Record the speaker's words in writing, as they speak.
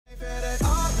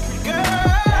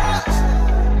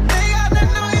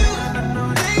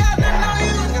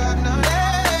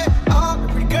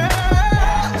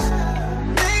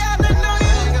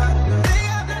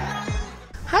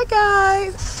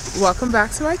welcome back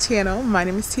to my channel. My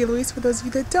name is Tia Louise for those of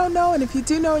you that don't know, and if you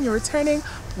do know and you're returning,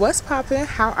 what's poppin'?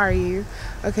 How are you?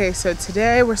 Okay, so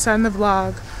today we're starting the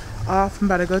vlog off. I'm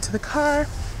about to go to the car.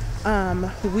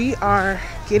 We are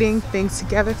getting things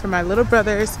together for my little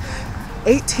brother's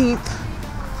 18th,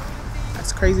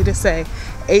 that's crazy to say,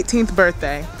 18th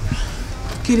birthday.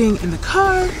 Getting in the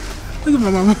car. Look at my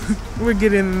mama. We're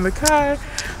getting in the car.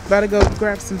 About to go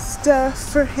grab some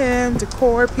stuff for him,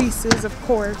 decor pieces, of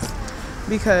course,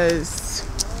 because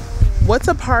what's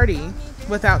a party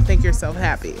without think yourself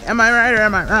happy? Am I right or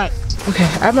am I right? Okay,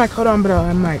 I have my coat on, but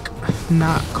I'm like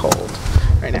not cold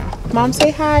right now. Mom,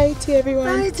 say hi to everyone.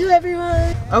 Hi to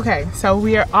everyone. Okay, so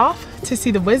we are off to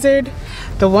see the Wizard,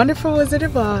 the wonderful Wizard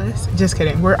of Oz. Just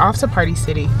kidding. We're off to Party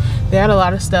City. They had a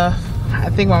lot of stuff. I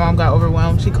think my mom got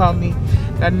overwhelmed. She called me.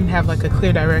 I didn't have like a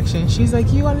clear direction. She's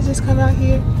like, you want to just come out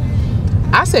here?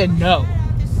 I said no.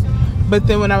 But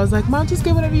then when I was like, Mom, just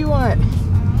get whatever you want,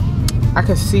 I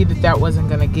could see that that wasn't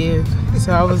gonna give.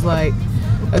 So I was like,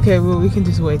 okay, well, we can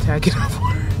just wait till I get off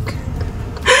work.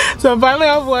 So I'm finally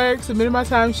off work, submitted my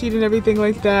timesheet and everything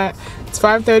like that. It's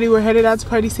 5:30, we're headed out to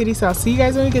Party City, so I'll see you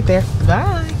guys when we get there.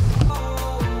 Bye.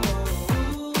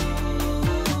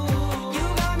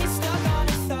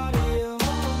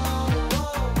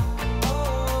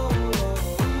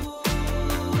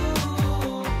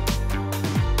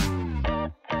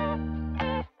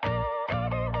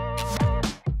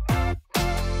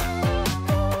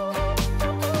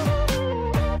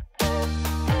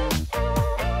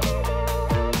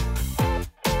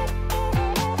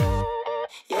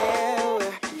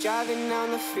 Driving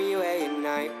down the freeway at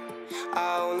night,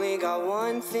 I only got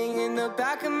one thing in the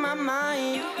back of my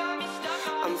mind.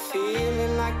 I'm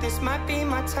feeling like this might be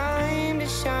my time to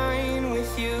shine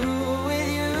with you, with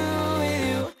you, with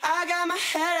you. I got my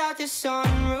head out the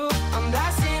sunroof, I'm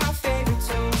blasting our favorite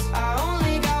tunes. I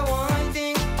only got one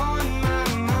thing on my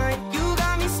mind. You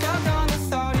got me stuck on the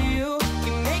thought of you.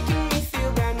 You're making me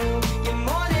feel brand new. You're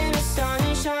more than a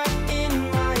sunshine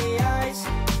in my eyes.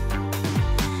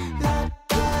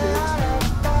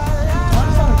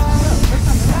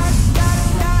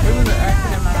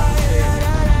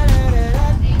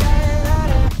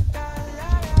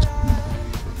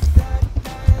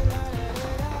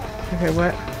 Okay,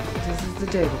 what? This is the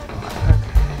table. Okay.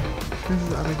 This is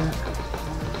the other deck.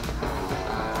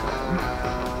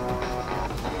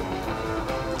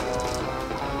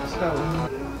 So,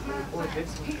 or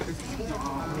this one.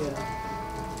 Yeah.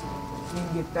 You can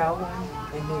get that one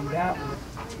and then that one.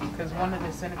 Because one of the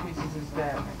centerpieces is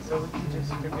that. So we can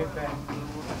just forget that.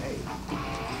 Hey.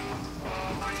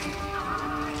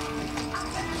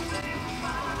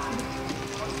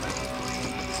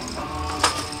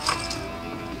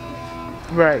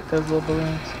 Right, those little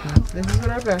balloons. This is what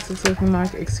our vest is looking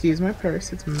like. Excuse my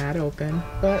purse, it's mad open.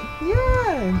 But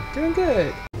yeah, doing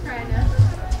good.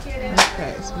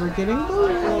 Okay, so we're getting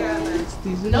balloons.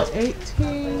 These are the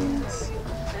 18s.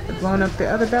 We're blowing up the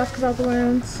other basketball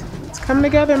balloons. It's coming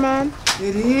together, Mom.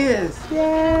 It is.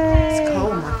 Yay! It's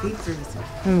cold, my feet freezing.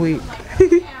 And we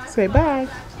say bye.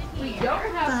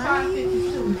 Bye.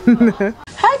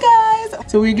 Hi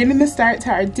guys! So we're getting the start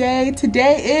to our day.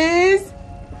 Today is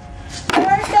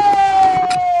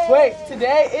Birthday! wait,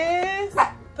 today is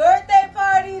Birthday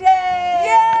party day!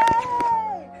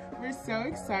 yay! We're so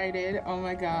excited. Oh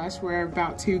my gosh, we're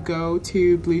about to go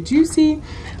to Blue Juicy.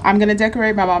 I'm gonna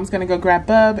decorate, my mom's gonna go grab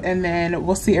Bub, and then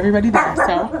we'll see everybody there.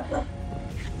 So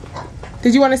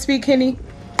did you want to speak, Kenny?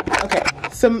 Okay,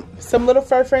 some little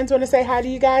fur friends want to say hi to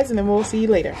you guys, and then we'll see you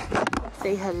later.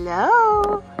 Say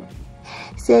hello.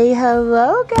 Say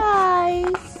hello, guys.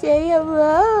 Say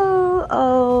hello.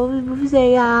 Oh,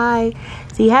 say hi.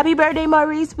 Say happy birthday,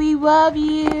 Maurice. We love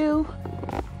you.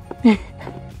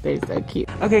 They're so cute.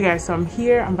 Okay, guys, so I'm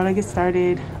here. I'm gonna get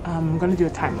started. I'm gonna do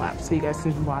a time lapse so you guys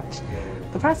can watch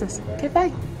the process. Okay,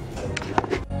 bye.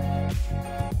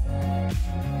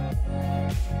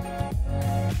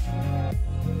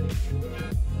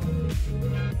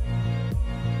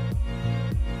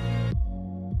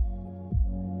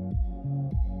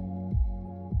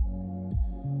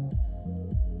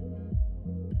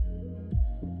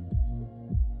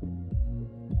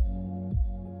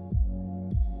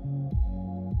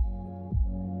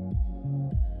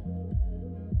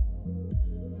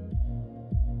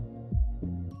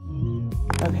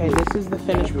 Okay, this is the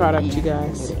finished product, you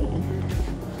guys.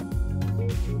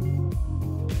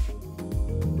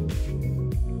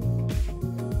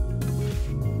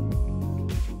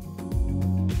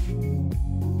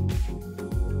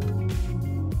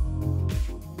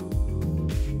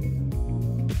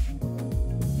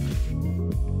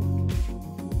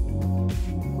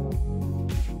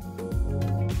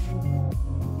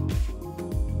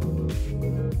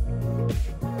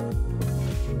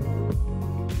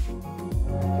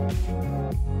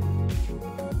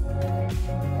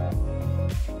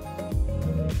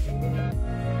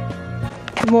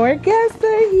 more guests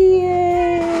are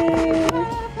here.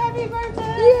 Happy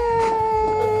birthday!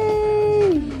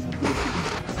 Yay!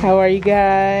 How are you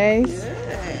guys?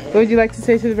 What would you like to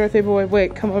say to the birthday boy?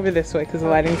 Wait, come over this way because the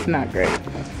lighting's not great.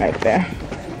 Right there.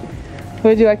 What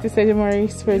would you like to say to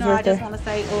Maurice for his birthday? I just want to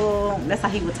say, that's how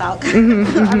he would talk. I'm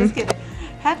just kidding.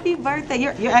 Happy birthday!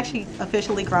 You're actually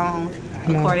officially grown,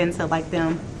 according to like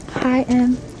them. Hi,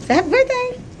 Em. Happy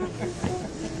birthday!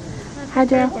 Hi,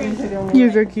 Joe.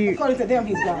 You're so cute. According to them,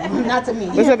 he's grown, not to me.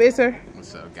 What's up, Isser?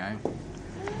 What's up, gang?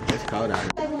 It's cold out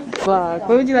here. Vlog. What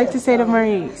would you like to say to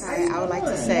Maurice? I would like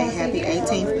to say happy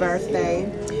 18th birthday.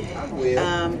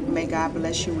 May God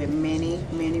bless you with many,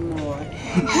 many more.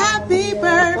 Happy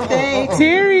birthday.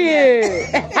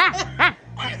 Period.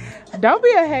 Don't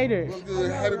be a hater. What's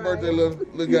good? Happy birthday, little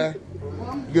guy.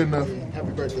 Good enough.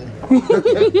 Happy birthday.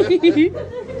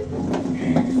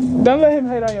 Don't let him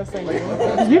hate on your singing.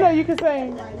 You know you can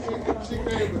sing. She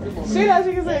knows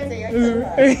she can sing.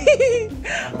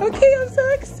 Okay, I'm so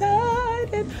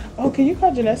excited. Oh, can you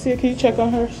call Janessia? Can you check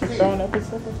on her? She's throwing up and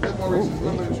stuff.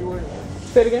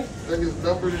 Say it again.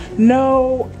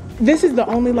 No, this is the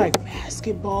only like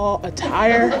basketball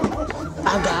attire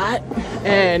I got.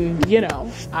 And, you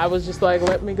know, I was just like,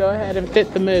 let me go ahead and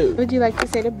fit the mood. What would you like to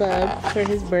say to Bub for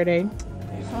his birthday?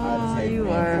 Oh, you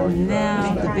are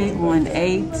now the big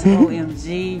 1-8.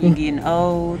 OMG, you're getting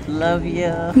old. Love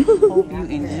ya. Hope you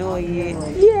enjoy it.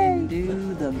 Yay. And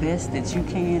do the best that you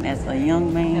can as a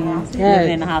young man Yeah.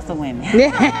 living in the house of women.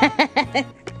 That's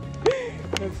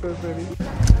so funny.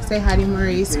 Say hi to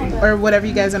Maurice or whatever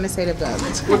you guys want to say to Bub.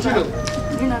 What you doing?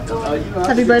 You're not going.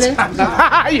 Happy birthday.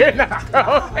 You're not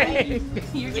going.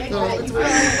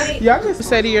 Y'all can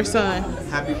say to your son.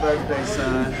 Happy birthday,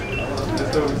 son.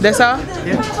 That's all?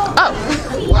 Yeah. Oh.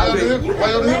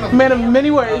 Man of many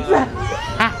words.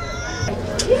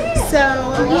 So,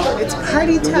 it's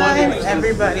party time.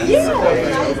 Everybody's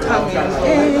coming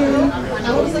in.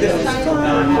 This is fun.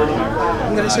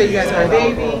 I'm going to show you guys our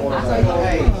baby.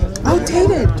 Oh,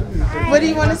 Tated. What do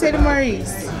you want to say to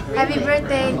Maurice? Happy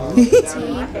birthday,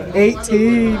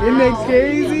 18. Isn't that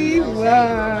crazy?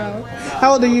 Wow.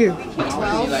 How old are you?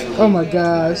 12. Oh my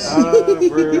gosh.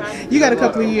 You got a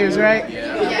couple of years, right?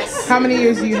 Yes. How many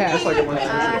years do you have? 6.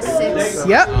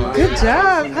 Yep. Good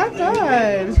job. High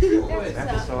five.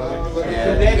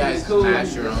 Yeah, you guys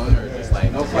pass your own or just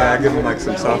like no Yeah, I give them like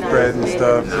some soft bread and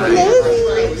stuff.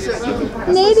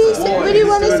 Ladies, what do you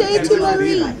want to say to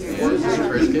Marie?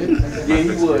 first kid? Yeah,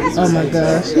 you would. Oh my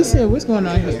gosh. He said, what's going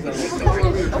on here?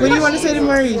 What do you want to say to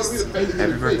Maurice? Happy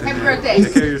birthday. Happy birthday.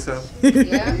 Take care of yourself. What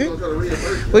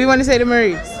do you want to say to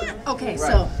Maurice? Okay,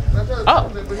 so Oh,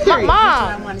 my mom.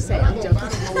 I want to say, I'm joking.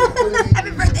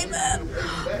 Happy birthday, Mom.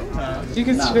 You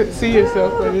can see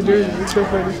yourself when you're doing it. It's so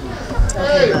funny.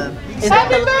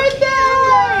 Happy birthday!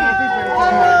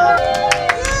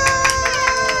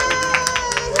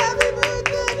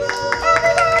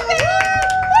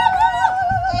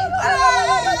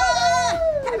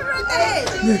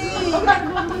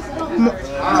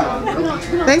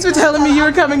 Thanks for telling me you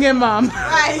were coming in, Mom.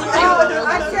 I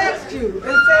texted you and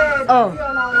said Oh. you're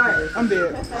on our way. I'm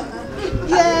dead.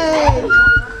 Yay!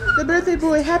 The birthday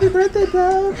boy. Happy birthday,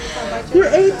 bro. You're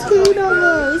 18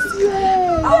 almost.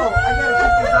 Yay! Oh, I gotta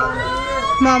put this on here.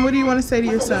 Mom, what do you want to say to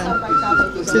your son?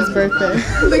 It's his birthday.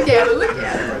 Look at it, look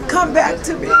at it. Come back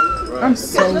to me. I'm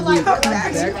so weak. Come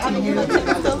back to you.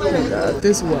 Oh my God,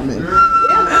 this woman.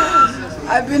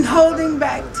 I've been holding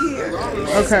back tears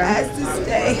Okay. as this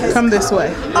day has Come this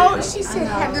way. Oh, she said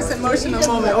have this emotional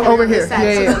moment Over here.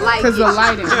 Yeah, yeah. Because the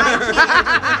lighting.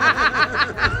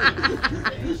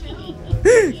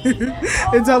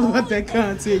 It's all about that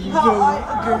content. You feel me?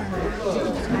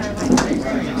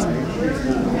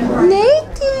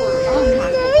 Nathan!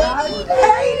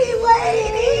 Lady,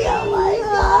 lady, oh my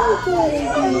God, I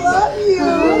love you.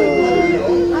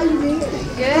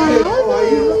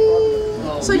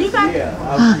 So you got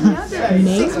another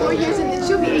 6 more years and then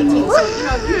she'll be 18. So you know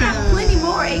you have plenty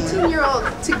more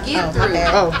 18-year-olds to get through.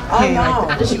 Oh,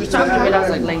 no. She was talking to me and I was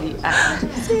like, lady, I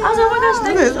was like, oh my gosh,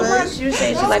 thank you so much. She was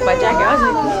saying she liked my jacket. I was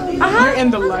like, You're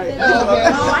in the light.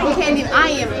 Oh, I can't even. I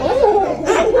am. Oh.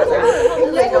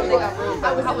 I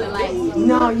was like,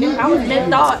 No, you. I was mid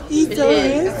thought. He's so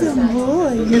handsome,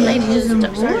 boy. The lady just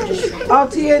started just Oh,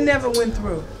 Tia never went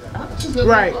through.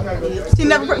 Right. You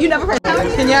never heard.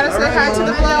 Kenyatta, say hi to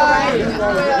the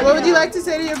vlog. What would you like to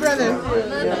say to your brother?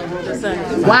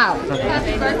 Wow.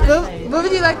 What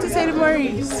would you like to say to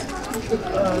Maurice?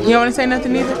 You don't want to say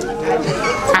nothing either?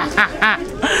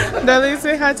 Darling,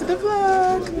 say hi to the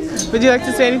vlog. Would you like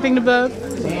to say anything to Bub?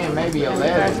 Damn, maybe a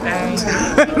letter.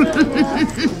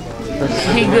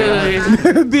 Be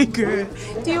good. Be good.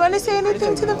 Do you want to say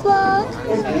anything to the vlog?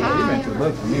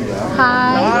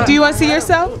 Hi. Do you want to see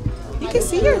yourself? You can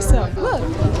see yourself. Look.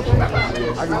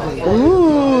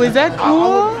 Ooh, is that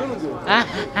cool?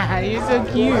 You're so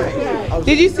cute.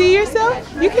 Did you see yourself?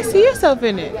 You can see yourself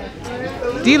in it.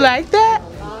 Do you like that?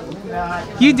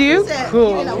 You do?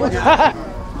 Cool.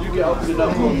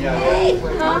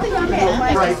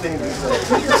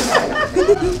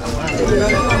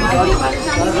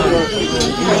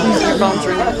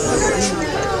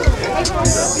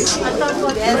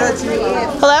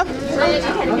 Hello?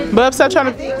 Bub, stop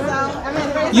trying to.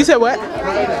 You said what?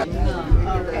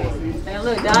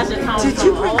 Look, did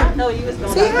you bring up? No, you was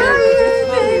going to say hi.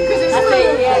 I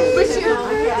said yes.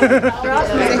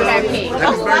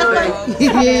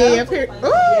 Yeah, period.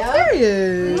 Oh,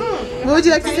 period. What would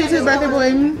you like to say to the birthday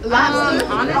boy? Lobster.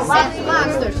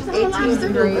 18th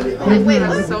degree. Wait,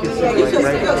 so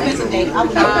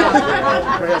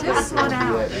just slow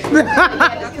down.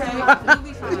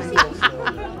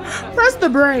 Press the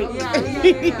brake.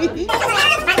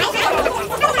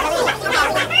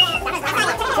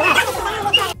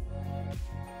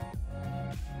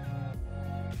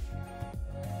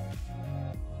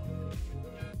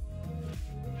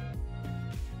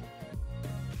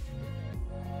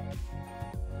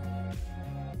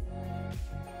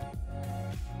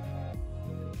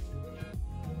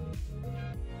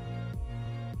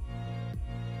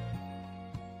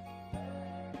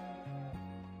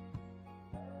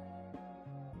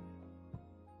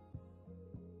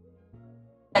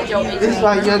 This is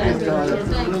my youngest daughter.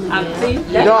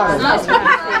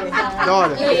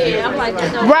 Daughter. Yeah, I'm like,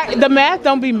 right, the math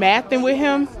don't be mathing with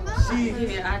him.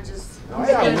 Yeah, I just.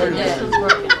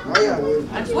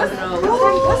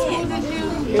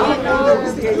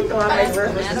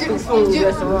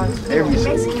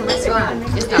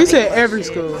 He said every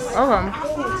school.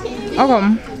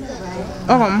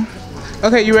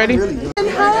 Okay, you ready? And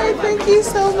hi, thank you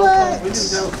so much.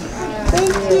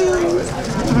 Thank you.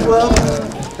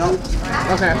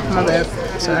 Okay, my bad.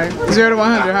 Sorry. 0 to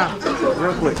 100, huh?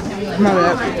 Real quick. My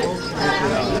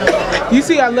bad. You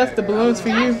see, I left the balloons for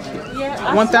you.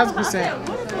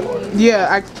 1000%.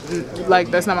 Yeah, I like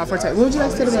that's not my forte. What would you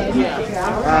like to say about it?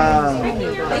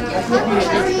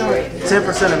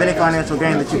 10% of any financial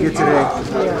gain that you get today.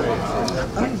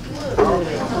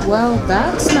 Well,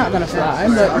 that's not gonna fly,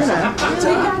 but you know.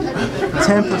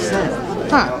 10%.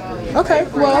 Huh. Okay,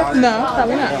 well, no,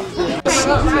 probably not.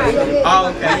 Oh,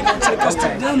 okay. Take us to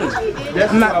dinner.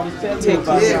 I'm not taking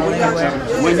you anywhere.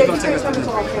 When you gonna take us to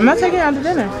dinner? I'm not taking you out to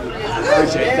dinner.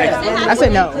 I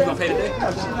said no. You gonna pay today?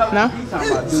 No?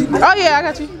 Oh yeah, I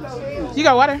got you. You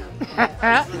got water.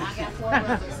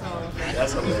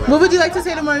 What would you like to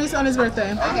say to Maurice on his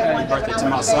birthday? Happy birthday to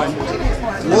my son.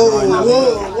 Whoa.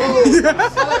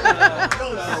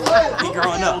 He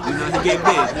growing up. You know, he getting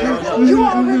big. You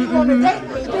already on the date.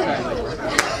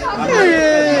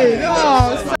 Hey.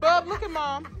 Oh, Bub, look at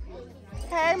mom.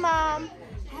 Hey, mom.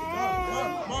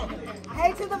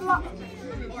 Hey to the vlog.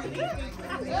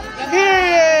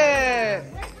 Period.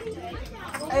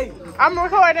 Hey. I'm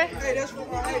recording. Hey, that's for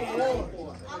my 81.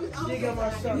 You got my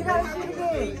son. You gotta see the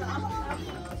game.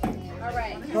 All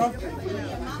right.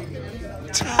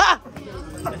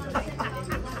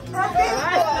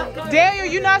 Daniel,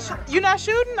 you not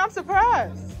shooting? I'm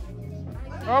surprised.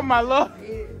 Oh my Lord.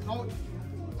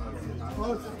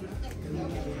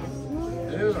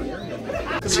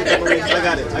 I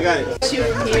got it.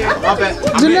 My bad.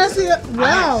 Genesia,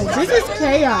 wow, this is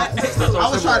chaos. I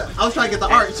was trying to get the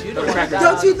arch.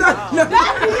 Don't you know? No.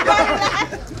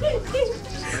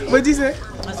 What'd you say?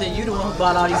 I said, you the one who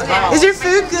bought all these balls. Is your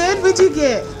food good? What'd you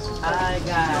get? I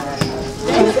got.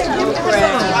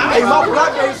 Hey, my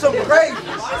block ain't so crazy.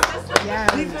 Yeah,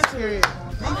 period.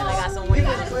 And I got some wings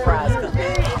surprise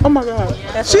coming. Oh my God.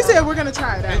 She said we're gonna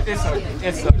try it out. It's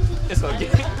okay.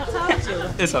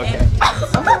 It's okay.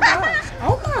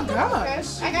 Oh my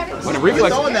gosh. When the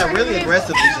reflex, Throwing that really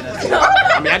aggressively.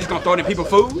 I mean, I just gonna throw it in people's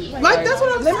food. Like that's what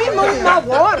I'm saying. Let me move my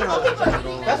water.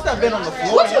 That's not been on the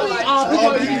floor. What you mean?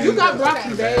 Oh, you got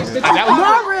broccoli, babe.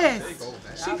 Morris.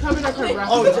 She covered up her broccoli.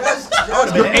 Oh, just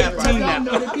Been 18 now.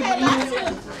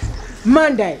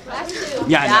 Monday.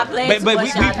 Yeah, I know. But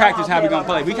we practice how we gonna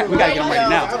play. We gotta get them ready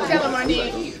now. Tell him I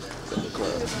need you.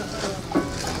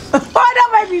 Why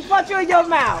don't make me punch you in your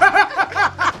mouth?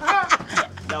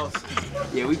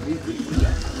 Yeah, we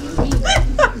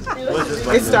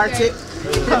It started.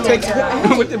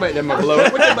 what the bite that my blow?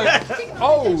 What the bite?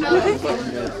 Oh.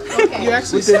 You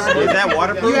actually started. Is that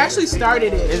waterproof? You actually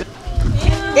started it.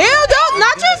 Ew! Don't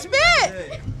not your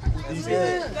spit.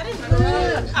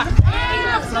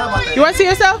 You want to see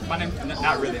yourself?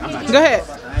 Not really. I'm not. Go ahead.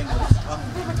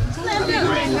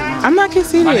 I'm not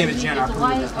conceited. My name is Jen.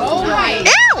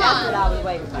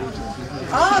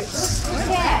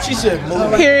 She said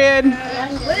move. Period.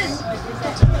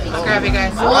 Grab it,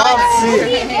 guys.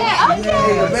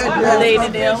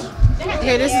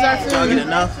 Okay, this is our Y'all food. get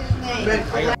enough?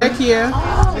 Back here.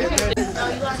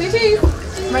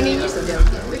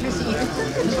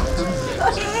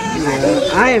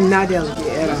 I am not delicate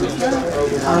at all.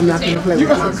 I'm not gonna play with you.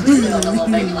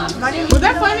 Was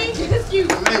that funny?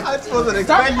 I wasn't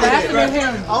Stop expecting laughing at it.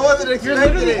 him. I wasn't You're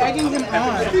expecting literally it. egging him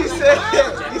on. He said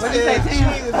cheese.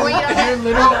 You're literally egging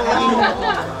him on.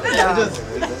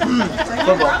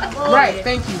 Right,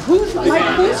 thank you. Whose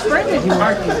friend is you?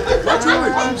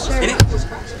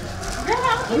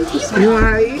 You want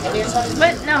to eat?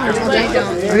 But no, they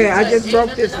don't. Okay, I just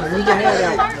broke this one. You can have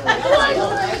that one.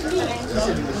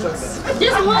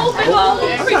 This whole big old.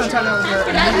 I'm trying to turn over here.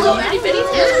 That little itty bitty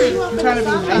too. I'm trying to be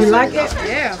nice. You like it?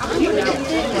 Yeah.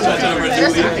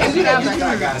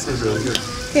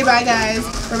 Okay, bye guys.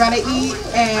 We're about to eat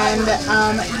and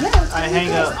yeah. I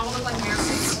hang up.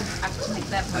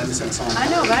 I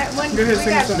know, right? When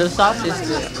The sauce is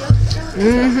good.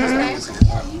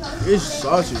 It's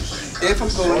sausage.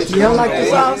 You don't like the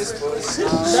sauce? you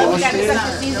got to suck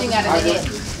the seasoning out of the head.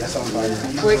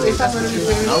 Wait, if I'm gonna be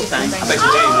doing I bet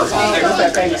you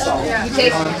You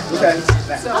take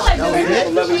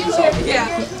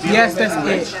yes, that's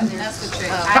it.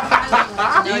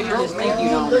 No, you just think you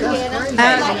don't.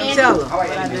 Tell her.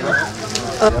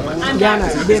 Yana,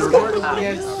 this guy.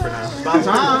 Yes. About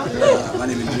time. My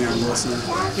name is Jerry Wilson.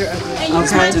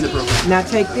 Okay. Now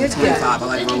take this guy I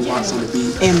like road walks on the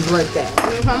beach. and break that.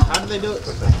 How do they do it?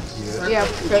 Yeah,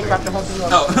 press drop the whole thing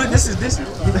off. Oh, this is.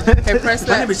 Okay, press My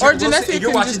that. name is Or Jerry Wilson, Janessa and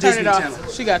you're can watching just turn it Disney off. Channel.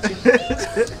 She got you.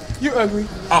 You're ugly.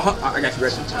 I got you,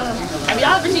 Rachel. Have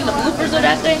y'all ever seen the bloopers of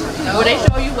that thing? Where they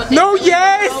show you what they No,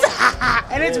 yes!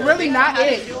 And it's really not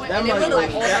it.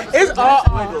 It's all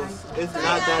on. It's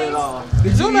not that at all.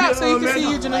 Zoom out so you can see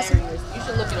you, Janessa. You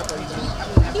should look it up on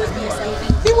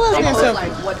YouTube. He was being selfish.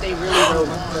 Like what they really wrote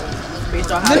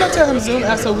based on how Then I tell him zoom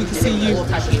out so we can see you.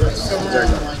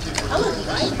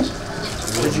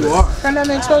 But you are. Turn down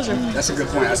the exposure. That's a good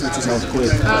point. That's what you said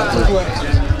quick. What?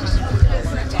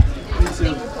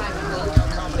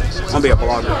 I'm gonna be a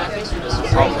blogger.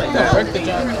 No, work the job.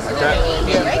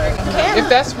 Yeah. If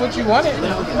that's what you wanted.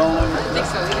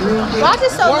 Why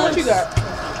just so What you got?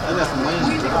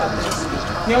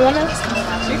 You don't want that?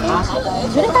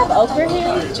 Do they have okra here?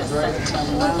 I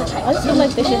just feel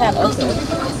like they should have okra.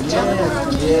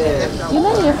 You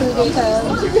know your food gets cold.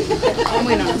 I'm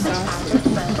waiting on the sauce.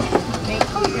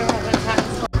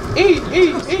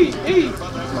 Eat.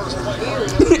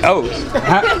 Oh.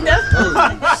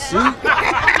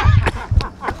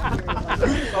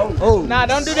 Oh. Nah,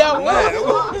 don't do that one.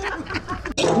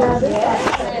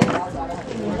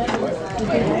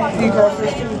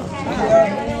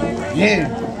 Yeah.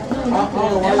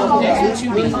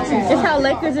 It's how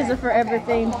Lakers is a forever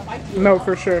thing. No,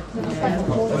 for sure.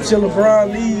 Until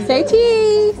LeBron leaves. Say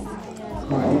cheese.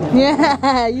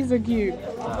 Yeah, you so cute.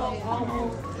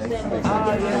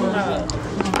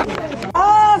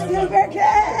 Oh, silver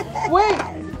cat! Wait.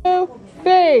 2,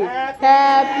 3.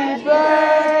 Happy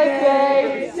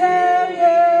birthday to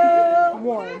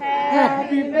you.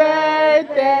 Happy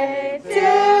birthday to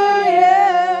you.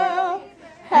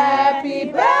 Happy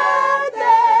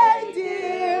birthday,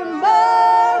 dear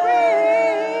Maurice.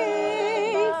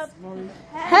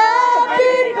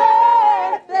 Happy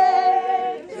birthday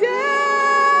to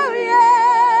you.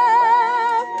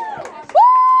 Woo!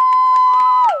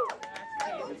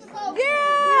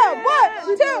 Yeah!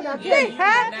 1, 2, 3.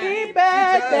 Happy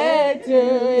birthday to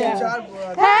you.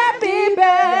 Happy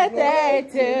birthday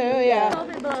to you.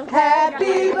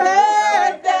 Happy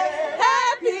birthday.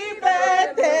 Happy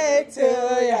birthday to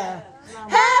you.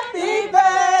 Happy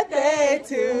birthday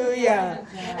to you.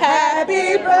 Happy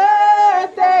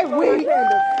birthday. We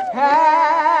have.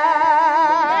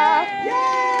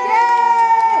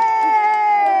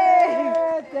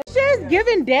 She's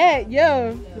giving dad,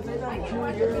 yo.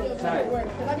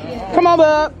 Come on,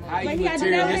 bub. How you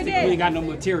materialistic when you ain't got no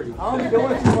material? I don't be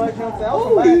doing too much.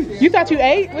 I'm You thought you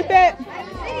ate with that?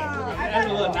 That's a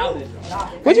little knowledge.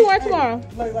 What you want tomorrow?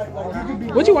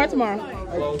 What you want tomorrow?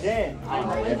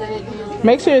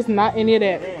 Make sure it's not any of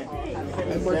that.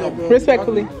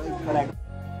 Respectfully.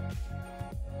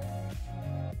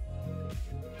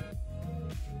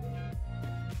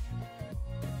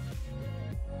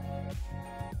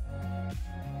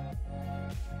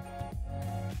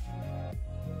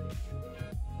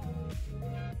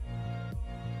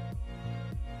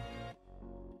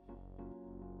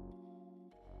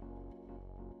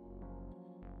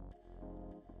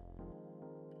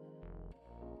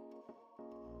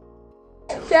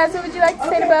 Jazz, what would you like to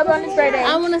say to Bub on his birthday?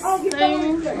 I want to sing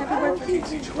happy birthday.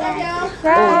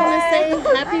 I want to say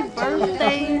happy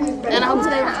birthday, and I hope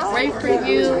today was great for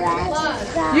you.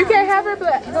 You can't have her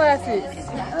glasses.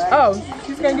 Oh,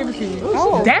 she's gonna give it to you.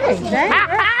 Oh, dang.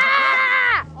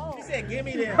 She said, "Give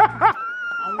me them."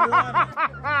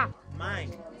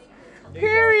 Mine.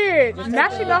 Period. Now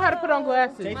she know how to put on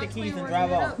glasses. Take the keys and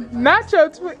drive off. Not your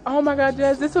twin. Oh my God,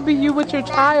 Jazz, this will be you with your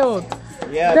child.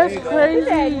 Yeah, that's crazy.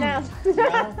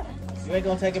 You ain't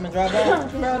gonna take him and drive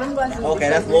off? Okay,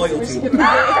 that's loyalty.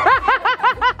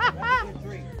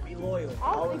 Be loyal.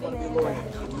 Always gonna be loyal.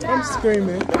 I'm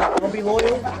screaming. Gonna be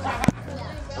loyal?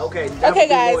 Okay. Okay,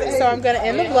 guys. So I'm gonna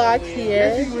end the vlog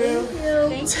here.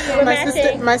 My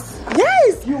sister,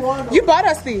 yes. You bought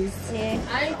us these. Yeah.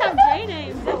 I have J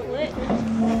names. That's lit.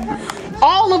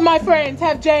 All of my friends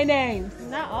have J names.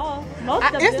 Not all. Most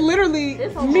of them. It's literally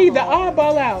me, the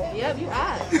oddball out. Yep, you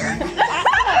odd.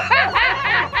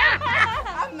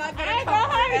 I'm not gonna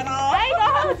comfort at all. I ain't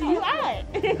gonna hold you. You odd.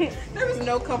 There was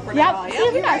no comfort at all.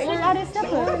 Yeah, we gotta swing all this stuff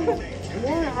up.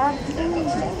 Yeah,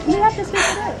 you have to switch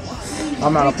it up.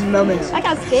 I'm out. No man. I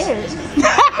got scared.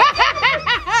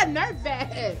 Nerve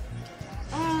bad.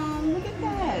 Look at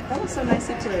that. That was so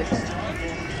nicely put.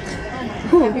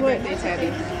 Happy birthday,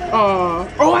 Tabby.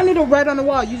 Oh, I need a red on the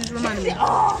wall. You just reminded me.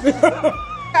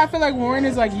 I feel like Warren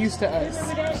is like used to us.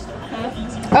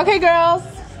 Okay, girls.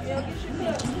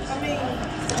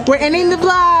 We're ending the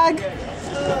vlog.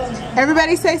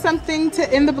 Everybody say something to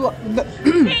end the vlog.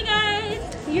 Hey guys,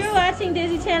 you're watching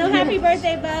Disney Channel. Happy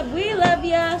birthday, Bob. We love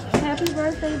ya. Happy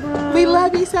birthday, Bob. We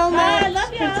love you so much. I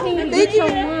love y'all. Thank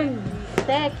you.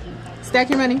 Stack you. Stack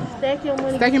your money. Stack your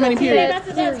money. Stack your money, period.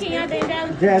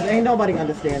 Jazz, ain't nobody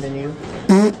understanding you.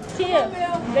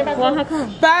 Well, how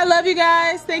come? Bye, love you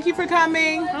guys. Thank you for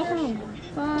coming. How come?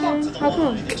 Bye. How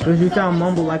come? Because you sound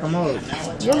mumble like a mug.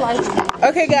 You're like it.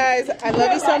 Okay, guys. I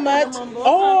love you so much.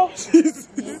 Oh,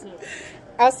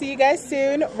 I'll see you guys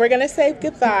soon. We're going to say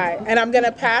goodbye. And I'm going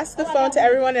to pass the phone to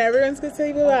everyone, and everyone's going to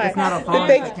say goodbye. It's not a phone,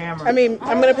 it's a camera. I mean,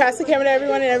 I'm going to pass the camera to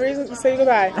everyone, and everyone's going to say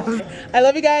goodbye. I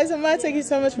love you guys so much. Thank you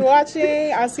so much for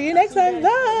watching. I'll see you next time.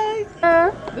 Bye.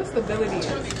 This stability is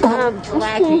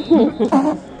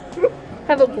Wacky.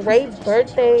 Have a great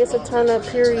birthday. It's a turn-up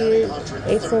period.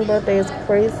 18th birthday is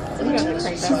crazy.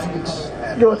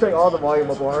 You want to take all the volume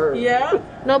up on her? Yeah.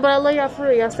 No, but I love y'all for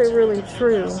real. Y'all stay really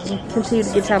true. Continue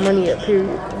to get y'all money up,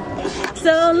 period.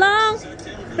 So long.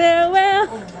 Farewell.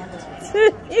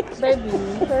 Baby.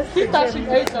 She thought she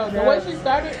ate though. The way she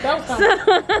started, that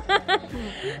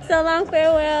was So long,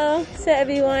 farewell to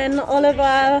everyone. Au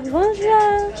revoir.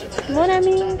 Bonjour. Mon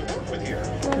ami.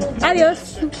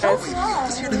 Adios. Good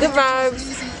vibes,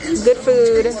 good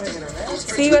food.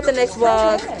 See you at the next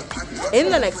vlog, in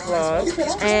the next vlog,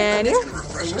 and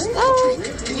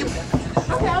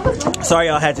yeah. Sorry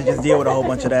y'all had to just deal with a whole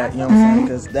bunch of that, you know what I'm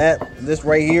saying? Because this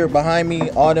right here behind me,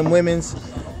 all them women's,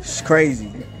 it's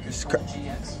crazy. It's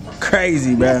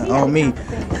crazy, bruh, on me.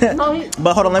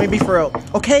 But hold on, let me be for real.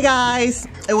 Okay, guys,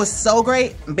 it was so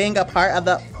great being a part of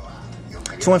the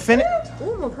To Infinity.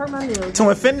 To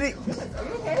Infinity.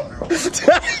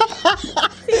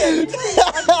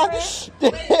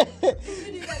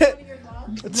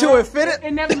 To Infinity.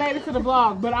 It never made it to the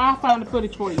vlog, but I'll find the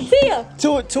footage for you. See ya.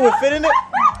 To Infinity.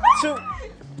 To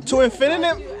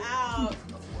Infinity.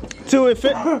 To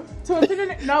Infinity. To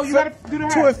Infinity. No, you gotta do the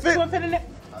To Infinity. To Infinity.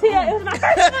 Tia, it was my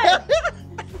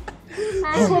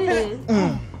first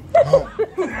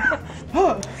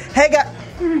one. Hey guys.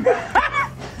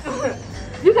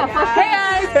 You got first. Hey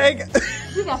guys. Hey guys.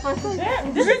 You got first.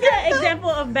 This is an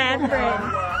example of bad friends.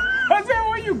 I said,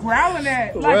 where you growling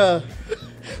at? Bruh.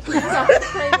 Look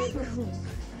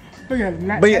at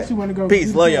it. But yeah, you want to go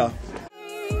peace. Love y'all.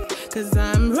 Cause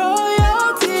I'm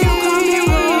royalty. You call me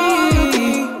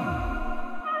royalty.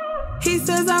 He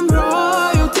says I'm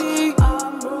royalty.